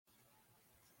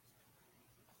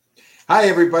Hi,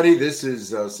 everybody. This is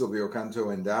Silvio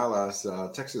Canto in Dallas,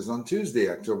 Texas on Tuesday,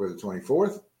 October the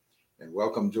 24th. And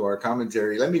welcome to our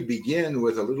commentary. Let me begin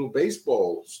with a little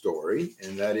baseball story.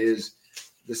 And that is,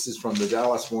 this is from the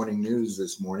Dallas Morning News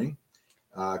this morning.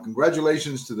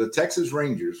 Congratulations to the Texas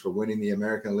Rangers for winning the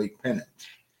American League pennant.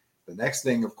 The next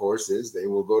thing, of course, is they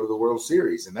will go to the World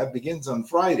Series. And that begins on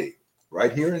Friday,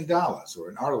 right here in Dallas or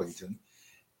in Arlington.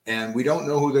 And we don't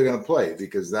know who they're going to play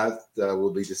because that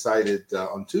will be decided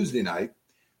on Tuesday night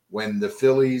when the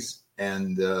Phillies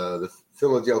and the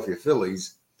Philadelphia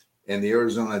Phillies and the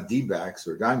Arizona D-backs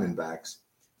or Diamondbacks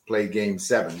play Game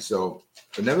 7. So,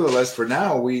 but nevertheless, for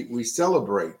now, we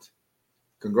celebrate.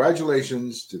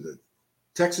 Congratulations to the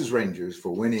Texas Rangers for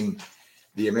winning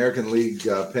the American League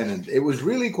pennant. It was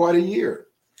really quite a year.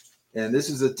 And this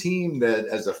is a team that,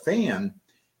 as a fan,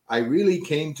 I really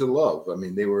came to love. I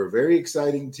mean, they were a very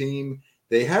exciting team.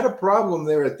 They had a problem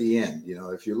there at the end. You know,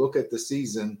 if you look at the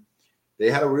season,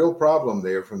 they had a real problem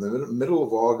there from the middle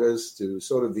of August to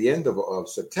sort of the end of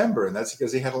September. And that's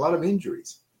because they had a lot of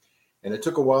injuries. And it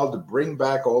took a while to bring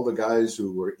back all the guys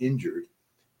who were injured.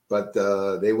 But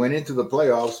they went into the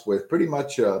playoffs with pretty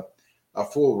much a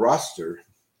full roster.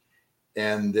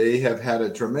 And they have had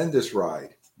a tremendous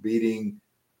ride, beating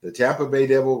the Tampa Bay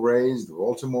Devil Rays, the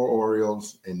Baltimore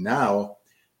Orioles, and now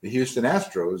the Houston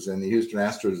Astros. And the Houston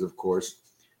Astros, of course,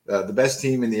 the best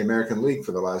team in the American League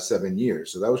for the last 7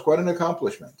 years. So that was quite an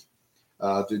accomplishment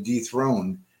to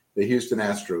dethrone the Houston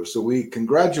Astros. So we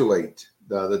congratulate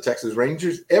the Texas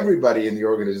Rangers, everybody in the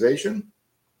organization.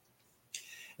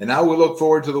 And now we look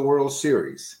forward to the World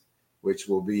Series, which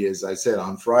will be, as I said,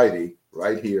 on Friday,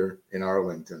 right here in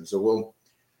Arlington. So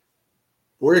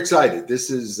we're excited. This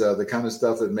is the kind of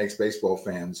stuff that makes baseball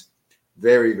fans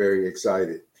very, very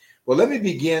excited. Well, let me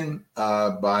begin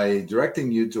by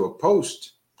directing you to a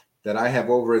post that I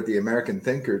have over at the American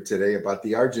Thinker today about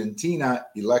the Argentina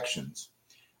elections.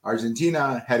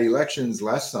 Argentina had elections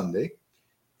last Sunday,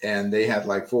 and they had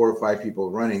like 4 or 5 people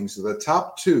running. So the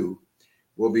top 2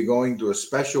 will be going to a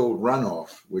special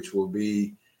runoff, which will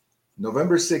be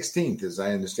November 16th, as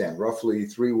I understand, roughly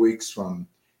 3 weeks from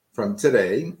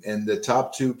today. And the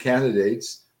top 2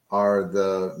 candidates are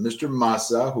the Mr.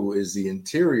 Massa, who is the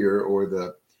interior or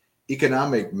the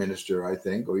economic minister, I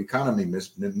think, or economy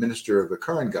minister of the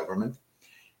current government.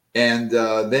 And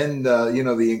then,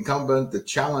 the incumbent, the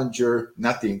challenger,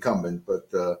 not the incumbent, but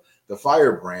the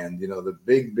firebrand, the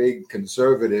big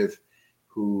conservative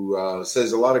who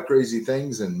says a lot of crazy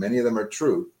things, and many of them are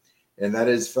true. And that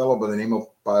is a fellow by the name of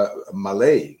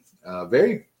Milei,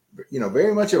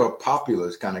 very much of a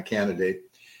populist kind of candidate.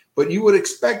 But you would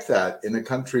expect that in a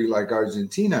country like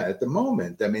Argentina at the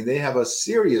moment. I mean, they have a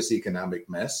serious economic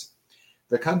mess.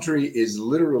 The country is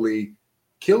literally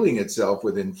killing itself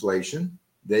with inflation.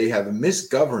 They have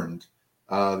misgoverned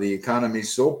the economy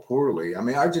so poorly. I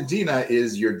mean, Argentina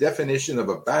is your definition of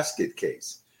a basket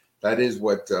case. That is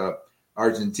what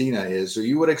Argentina is. So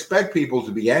you would expect people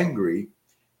to be angry,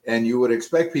 and you would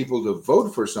expect people to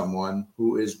vote for someone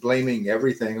who is blaming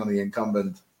everything on the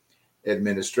incumbent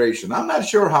administration. I'm not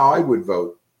sure how I would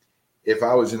vote if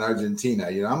I was in Argentina.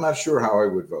 I'm not sure how I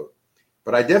would vote.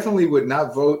 But I definitely would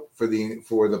not vote for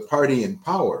the party in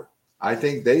power. I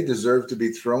think they deserve to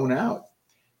be thrown out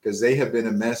because they have been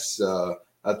a mess,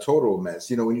 a total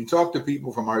mess. When you talk to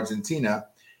people from Argentina,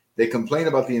 they complain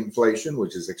about the inflation,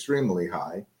 which is extremely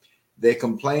high. They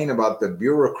complain about the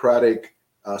bureaucratic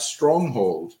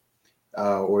stronghold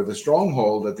or the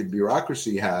stronghold that the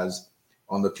bureaucracy has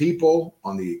on the people,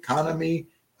 on the economy.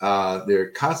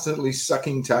 They're constantly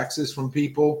sucking taxes from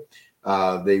people.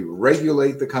 They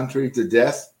regulate the country to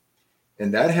death.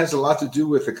 And that has a lot to do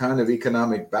with the kind of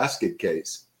economic basket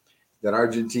case that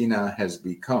Argentina has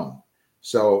become.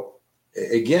 So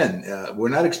again, we're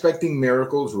not expecting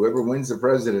miracles. Whoever wins the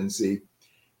presidency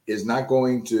is not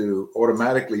going to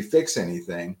automatically fix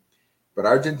anything. But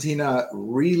Argentina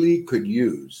really could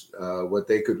use, what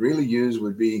they could really use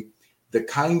would be the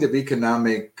kind of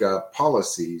economic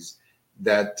policies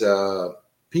that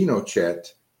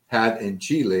Pinochet had in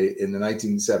Chile in the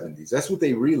 1970s. That's what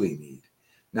they really need.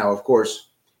 Now, of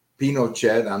course,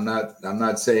 Pinochet, I'm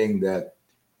not saying that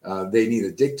they need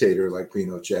a dictator like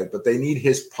Pinochet, but they need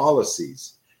his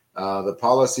policies, the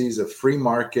policies of free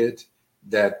market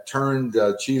that turned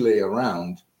Chile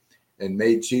around and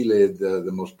made Chile the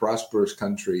most prosperous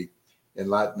country in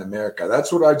Latin America.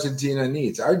 That's what Argentina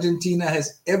needs. Argentina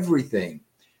has everything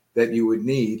that you would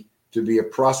need to be a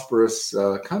prosperous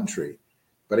country.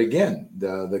 But again,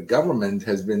 the government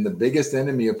has been the biggest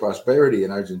enemy of prosperity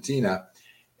in Argentina.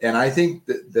 And I think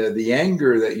that the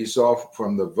anger that you saw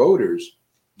from the voters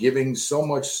giving so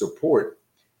much support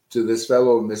to this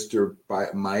fellow, Mr.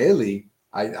 Maeli,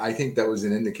 I think that was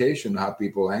an indication how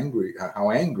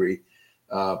angry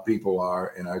people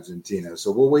are in Argentina.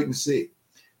 So we'll wait and see.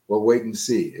 We'll wait and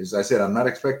see. As I said, I'm not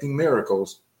expecting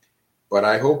miracles, but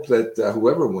I hope that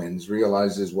whoever wins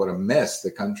realizes what a mess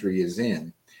the country is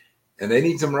in. And they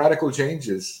need some radical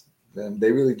changes.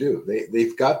 They really do.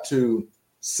 They've got to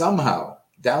somehow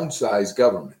downsize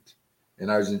government in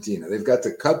Argentina. They've got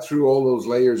to cut through all those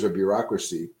layers of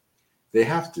bureaucracy. They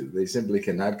have to. They simply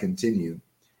cannot continue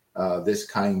this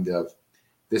kind of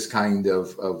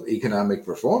economic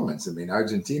performance. I mean,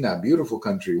 Argentina, beautiful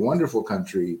country, wonderful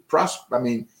country.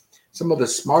 Some of the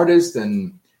smartest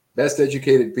and best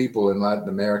educated people in Latin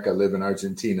America live in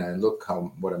Argentina, and look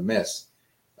what a mess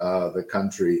the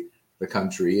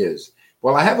country is.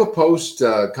 Well, I have a post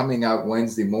coming out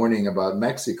Wednesday morning about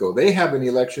Mexico. They have an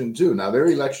election too. Now, their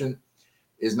election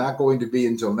is not going to be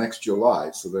until next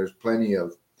July, so there's plenty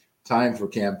of time for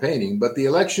campaigning. But the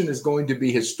election is going to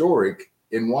be historic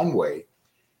in one way,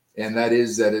 and that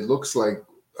is that it looks like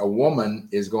a woman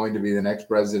is going to be the next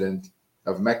president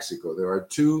of Mexico. There are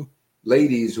two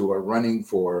ladies who are running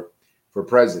for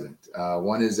president.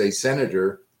 One is a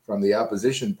senator from the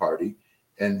opposition party,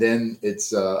 and then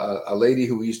it's a lady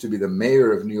who used to be the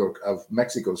mayor of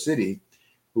Mexico City,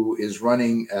 who is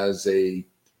running as a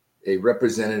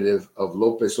representative of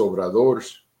López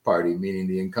Obrador's party, meaning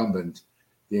the incumbent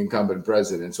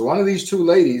president. So one of these two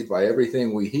ladies, by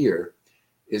everything we hear,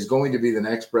 is going to be the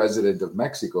next president of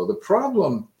Mexico. The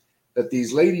problem that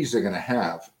these ladies are going to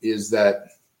have is that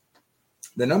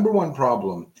the number one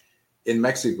problem in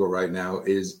Mexico right now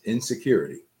is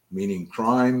insecurity, meaning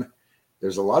crime.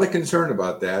 There's a lot of concern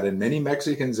about that, and many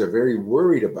Mexicans are very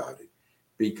worried about it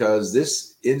because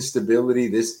this instability,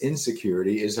 this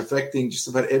insecurity is affecting just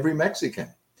about every Mexican.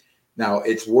 Now,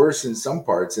 it's worse in some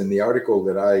parts. In the article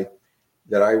that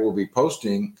I will be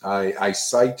posting, I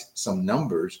cite some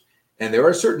numbers, and there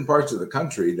are certain parts of the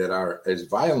country that are as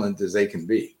violent as they can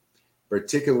be,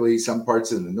 particularly some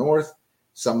parts in the north.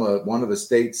 One of the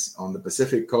states on the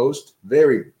Pacific coast,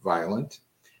 very violent.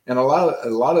 And a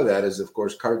lot of that is, of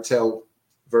course, cartel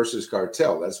versus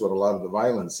cartel. That's what a lot of the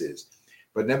violence is.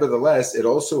 But nevertheless, it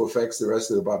also affects the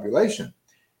rest of the population.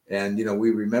 And,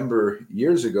 we remember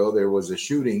years ago, there was a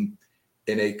shooting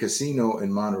in a casino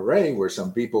in Monterrey where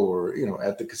some people were,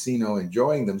 at the casino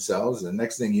enjoying themselves. And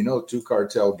next thing you know, two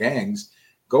cartel gangs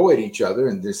go at each other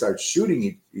and they start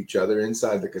shooting each other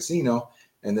inside the casino.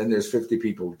 And then there's 50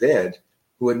 people dead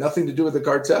who had nothing to do with the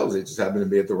cartels. They just happened to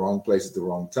be at the wrong place at the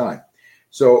wrong time.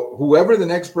 So whoever the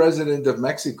next president of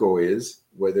Mexico is,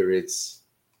 whether it's,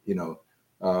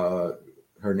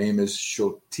 her name is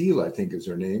Xochitl, I think is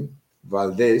her name,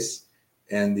 Valdez,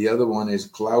 and the other one is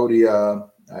Claudia,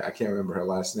 I can't remember her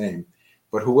last name,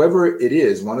 but whoever it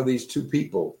is, one of these two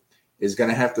people is going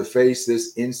to have to face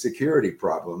this insecurity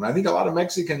problem. And I think a lot of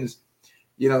Mexicans,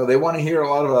 they want to hear a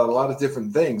lot of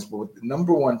different things, but the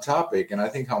number one topic, and I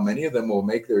think how many of them will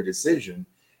make their decision,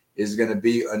 is going to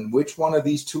be on which one of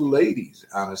these two ladies,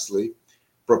 honestly,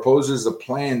 proposes a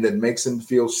plan that makes them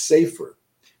feel safer.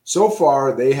 So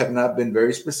far, they have not been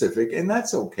very specific, and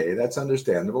that's okay. That's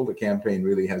understandable. The campaign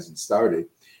really hasn't started.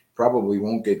 Probably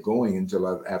won't get going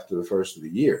until after the first of the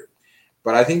year.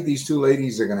 But I think these two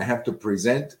ladies are going to have to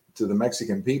present to the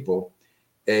Mexican people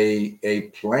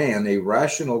a plan, a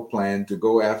rational plan to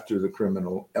go after the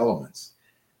criminal elements.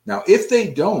 Now, if they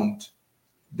don't,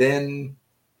 then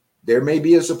there may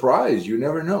be a surprise. You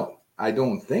never know. I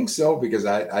don't think so, because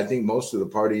I think most of the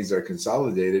parties are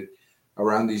consolidated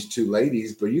around these two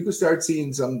ladies, but you could start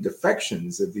seeing some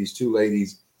defections if these two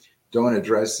ladies don't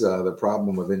address the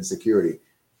problem of insecurity.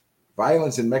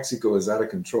 Violence in Mexico is out of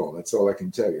control. That's all I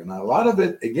can tell you. Now, a lot of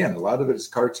it is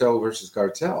cartel versus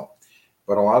cartel,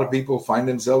 but a lot of people find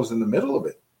themselves in the middle of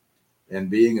it, and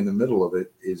being in the middle of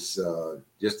it is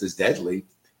just as deadly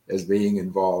as being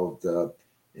involved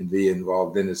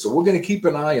in it. So we're going to keep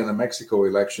an eye on the Mexico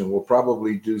election. We'll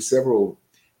probably do several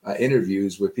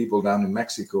interviews with people down in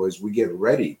Mexico as we get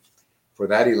ready for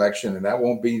that election, and that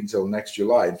won't be until next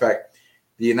July. In fact,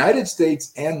 the United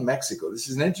States and Mexico, this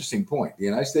is an interesting point, the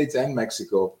United States and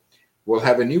Mexico will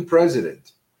have a new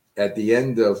president at the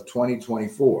end of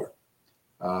 2024.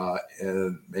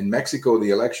 In Mexico, the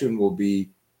election will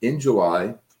be in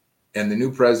July, and the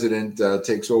new president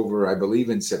takes over, I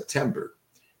believe, in September.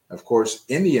 Of course,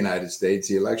 in the United States,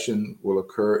 the election will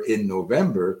occur in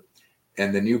November,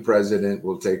 and the new president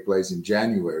will take place in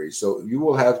January. So you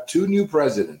will have two new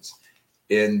presidents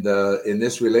in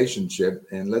this relationship,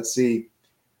 and let's see,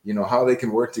 how they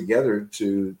can work together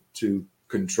to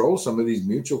control some of these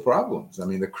mutual problems. I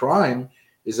mean, the crime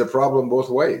is a problem both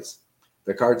ways.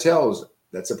 The cartels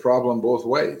That's a problem both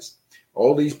ways.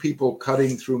 All these people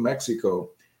cutting through Mexico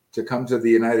to come to the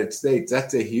United States,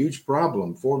 that's a huge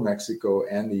problem for Mexico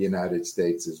and the United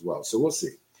States as well. So we'll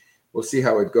see. We'll see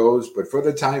how it goes. But for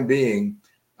the time being,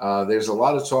 there's a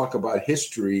lot of talk about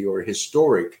history or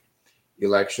historic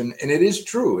election. And it is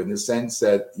true in the sense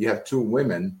that you have two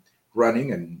women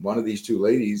running, and one of these two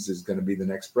ladies is going to be the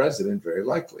next president, very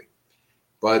likely.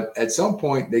 But at some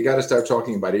point, they got to start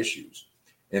talking about issues.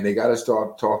 And they got to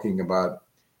start talking about,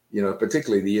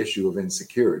 particularly the issue of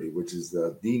insecurity, which is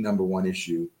the number one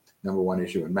issue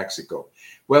in Mexico.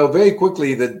 Well, very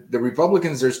quickly, the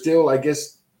Republicans are still, I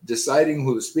guess, deciding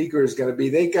who the speaker is going to be.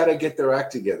 They got to get their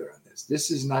act together on this.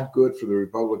 This is not good for the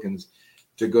Republicans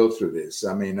to go through this.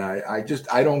 I mean, I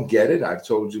don't get it. I've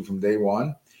told you from day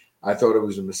one, I thought it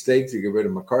was a mistake to get rid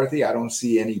of McCarthy. I don't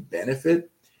see any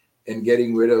benefit in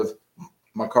getting rid of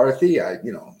McCarthy.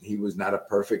 He was not a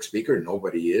perfect speaker.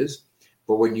 Nobody is.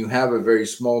 But when you have a very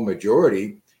small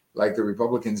majority, like the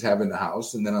Republicans have in the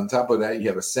House, and then on top of that, you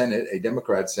have a Senate, a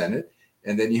Democrat Senate,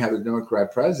 and then you have a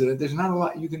Democrat president, there's not a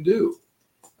lot you can do.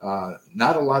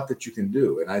 Not a lot that you can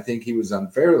do. And I think he was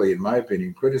unfairly, in my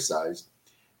opinion, criticized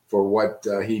for what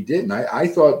he did. And I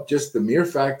thought just the mere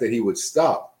fact that he would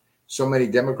stop so many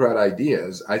Democrat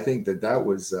ideas, I think that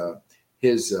was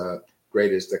his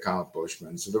greatest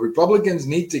accomplishment. So the Republicans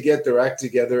need to get their act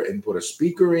together and put a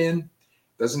speaker in.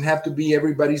 Doesn't have to be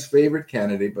everybody's favorite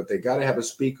candidate, but they got to have a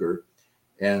speaker,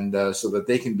 and so that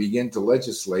they can begin to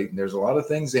legislate. And there's a lot of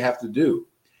things they have to do.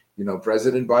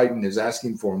 President Biden is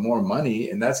asking for more money,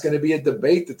 and that's going to be a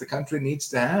debate that the country needs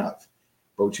to have.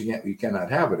 But you cannot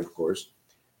have it, of course,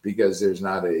 because there's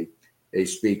not a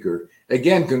speaker.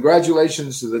 Again,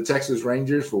 congratulations to the Texas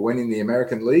Rangers for winning the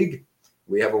American League.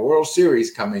 We have a World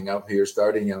Series coming up here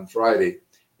starting on Friday,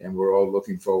 and we're all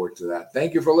looking forward to that.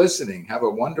 Thank you for listening. Have a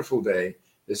wonderful day.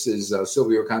 This is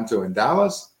Silvio Canto in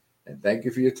Dallas, and thank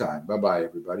you for your time. Bye-bye,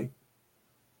 everybody.